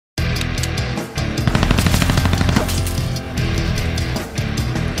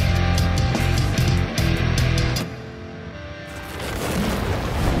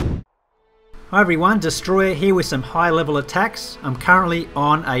Hi everyone, Destroyer here with some high level attacks. I'm currently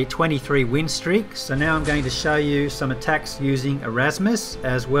on a 23 win streak, so now I'm going to show you some attacks using Erasmus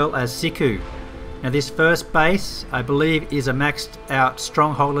as well as Siku. Now this first base I believe is a maxed out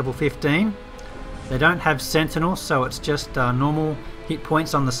stronghold level 15. They don't have sentinel, so it's just normal hit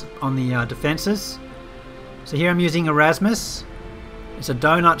points on the defenses. So here I'm using Erasmus. It's a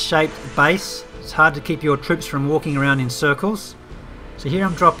donut shaped base. It's hard to keep your troops from walking around in circles. So here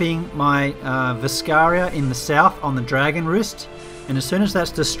I'm dropping my Viscaria in the south on the Dragon Wrist, and as soon as that's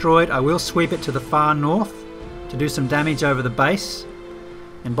destroyed I will sweep it to the far north to do some damage over the base,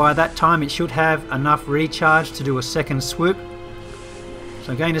 and by that time it should have enough recharge to do a second swoop.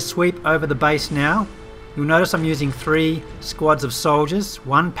 So I'm going to sweep over the base now. You'll notice I'm using 3 squads of soldiers,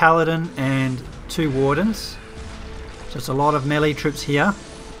 1 paladin and 2 wardens, so it's a lot of melee troops here.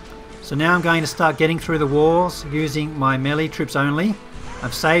 So now I'm going to start getting through the walls using my melee troops only.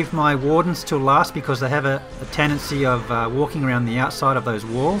 I've saved my wardens till last because they have a tendency of walking around the outside of those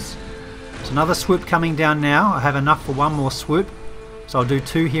walls. So another swoop coming down now. I have enough for 1 more swoop, so I'll do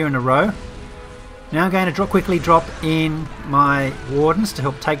 2 here in a row. Now I'm going to quickly drop in my wardens to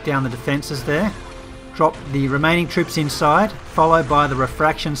help take down the defences there. Drop the remaining troops inside, followed by the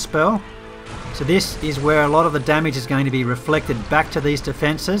Refraction spell. So this is where a lot of the damage is going to be reflected back to these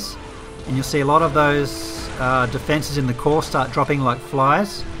defences, and you'll see a lot of those defences in the core start dropping like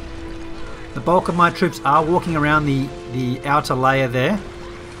flies. The bulk of my troops are walking around the outer layer there,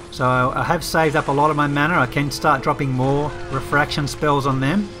 so I have saved up a lot of my mana. I can start dropping more Refraction spells on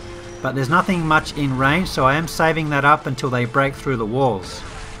them, but there's nothing much in range, so I am saving that up until they break through the walls.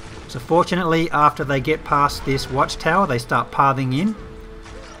 So fortunately, after they get past this watchtower they start pathing in.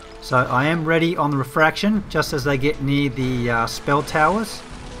 So I am ready on the Refraction just as they get near the spell towers.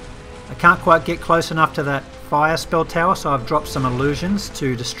 I can't quite get close enough to that fire spell tower, so I've dropped some illusions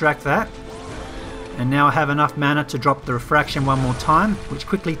to distract that. And now I have enough mana to drop the Refraction 1 more time, which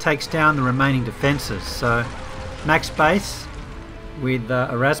quickly takes down the remaining defences. So max base with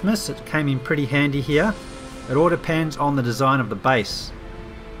Erasmus, it came in pretty handy here. It all depends on the design of the base.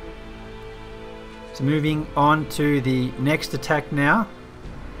 So moving on to the next attack now.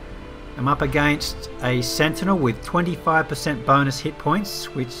 I'm up against a Sentinel with 25% bonus hit points,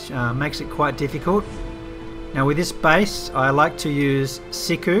 which makes it quite difficult. Now with this base I like to use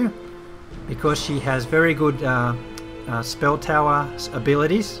Siku because she has very good spell tower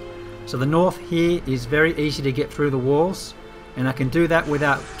abilities. So the north here is very easy to get through the walls, and I can do that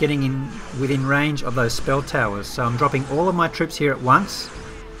without getting within range of those spell towers. So I'm dropping all of my troops here at once.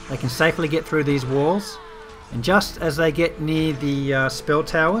 They can safely get through these walls, and just as they get near the spell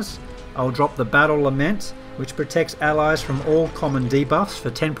towers I'll drop the Battle Lament, which protects allies from all common debuffs for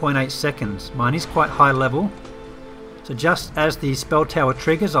 10.8 seconds. Mine is quite high level. So just as the spell tower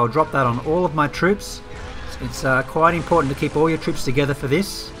triggers I'll drop that on all of my troops. It's quite important to keep all your troops together for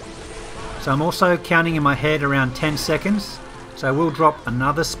this. So I'm also counting in my head around 10 seconds. So I will drop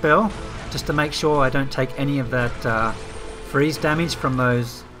another spell just to make sure I don't take any of that freeze damage from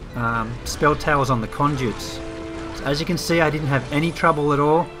those spell towers on the conduits. So as you can see I didn't have any trouble at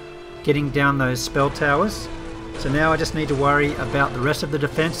all getting down those spell towers. So now I just need to worry about the rest of the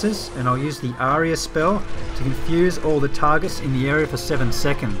defences, and I'll use the Aria spell to confuse all the targets in the area for 7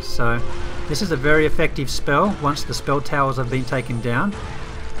 seconds. So this is a very effective spell once the spell towers have been taken down.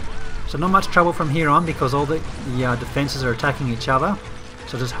 So not much trouble from here on because all the defences are attacking each other.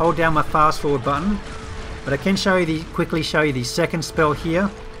 So just hold down my fast forward button. But I can quickly show you the second spell here,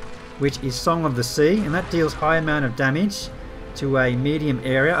 which is Song of the Sea, and that deals high amount of damage to a medium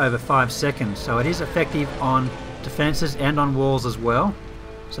area over 5 seconds. So it is effective on defences and on walls as well.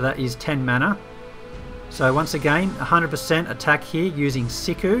 So that is 10 mana. So once again 100% attack here using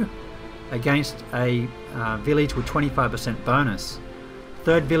Siku against a village with 25% bonus.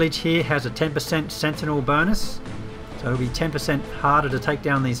 Third village here has a 10% sentinel bonus, so it'll be 10% harder to take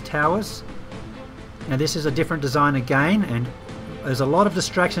down these towers. Now this is a different design again, and there's a lot of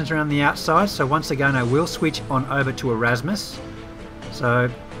distractions around the outside, so once again I will switch on over to Erasmus. So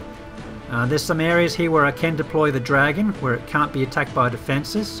there's some areas here where I can deploy the dragon where it can't be attacked by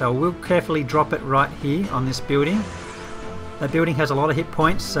defences, so I will carefully drop it right here on this building. That building has a lot of hit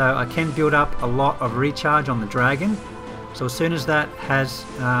points, so I can build up a lot of recharge on the dragon. So as soon as that has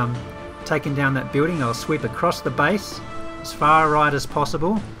taken down that building I'll sweep across the base as far right as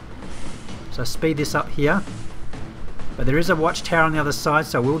possible. So speed this up here. But there is a watchtower on the other side,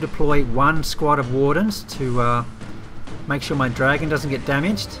 so I will deploy 1 squad of wardens to make sure my dragon doesn't get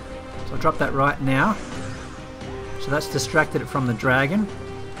damaged. So I'll drop that right now. So that's distracted it from the dragon.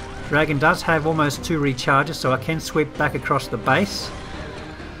 Dragon does have almost 2 recharges, so I can sweep back across the base.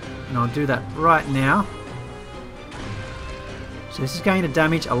 and I'll do that right now. So this is going to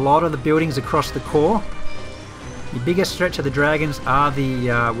damage a lot of the buildings across the core. The biggest threat to the dragons are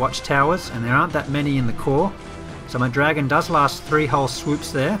the watchtowers, and there aren't that many in the core. So my dragon does last 3 whole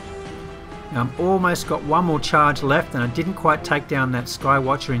swoops there. Now I've almost got one more charge left, and I didn't quite take down that Sky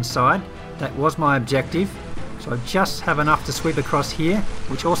Watcher inside. That was my objective. So I just have enough to sweep across here,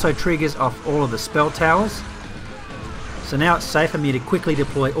 which also triggers off all of the spell towers. So now it's safe for me to quickly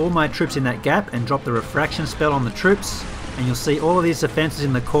deploy all my troops in that gap and drop the Refraction spell on the troops. And you'll see all of these defenses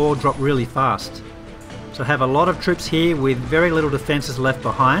in the core drop really fast. So I have a lot of troops here with very little defenses left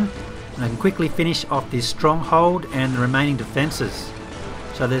behind, and I can quickly finish off this stronghold and the remaining defenses.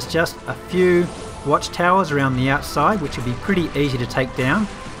 So there's just a few watchtowers around the outside, which will be pretty easy to take down.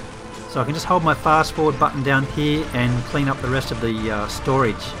 So I can just hold my fast forward button down here and clean up the rest of the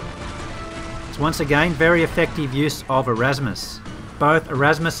storage. It's once again very effective use of Erasmus. Both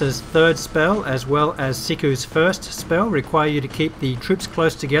Erasmus's third spell as well as Siku's first spell require you to keep the troops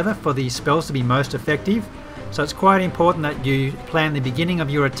close together for the spells to be most effective. So it's quite important that you plan the beginning of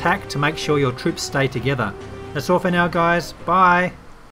your attack to make sure your troops stay together. That's all for now, guys. Bye!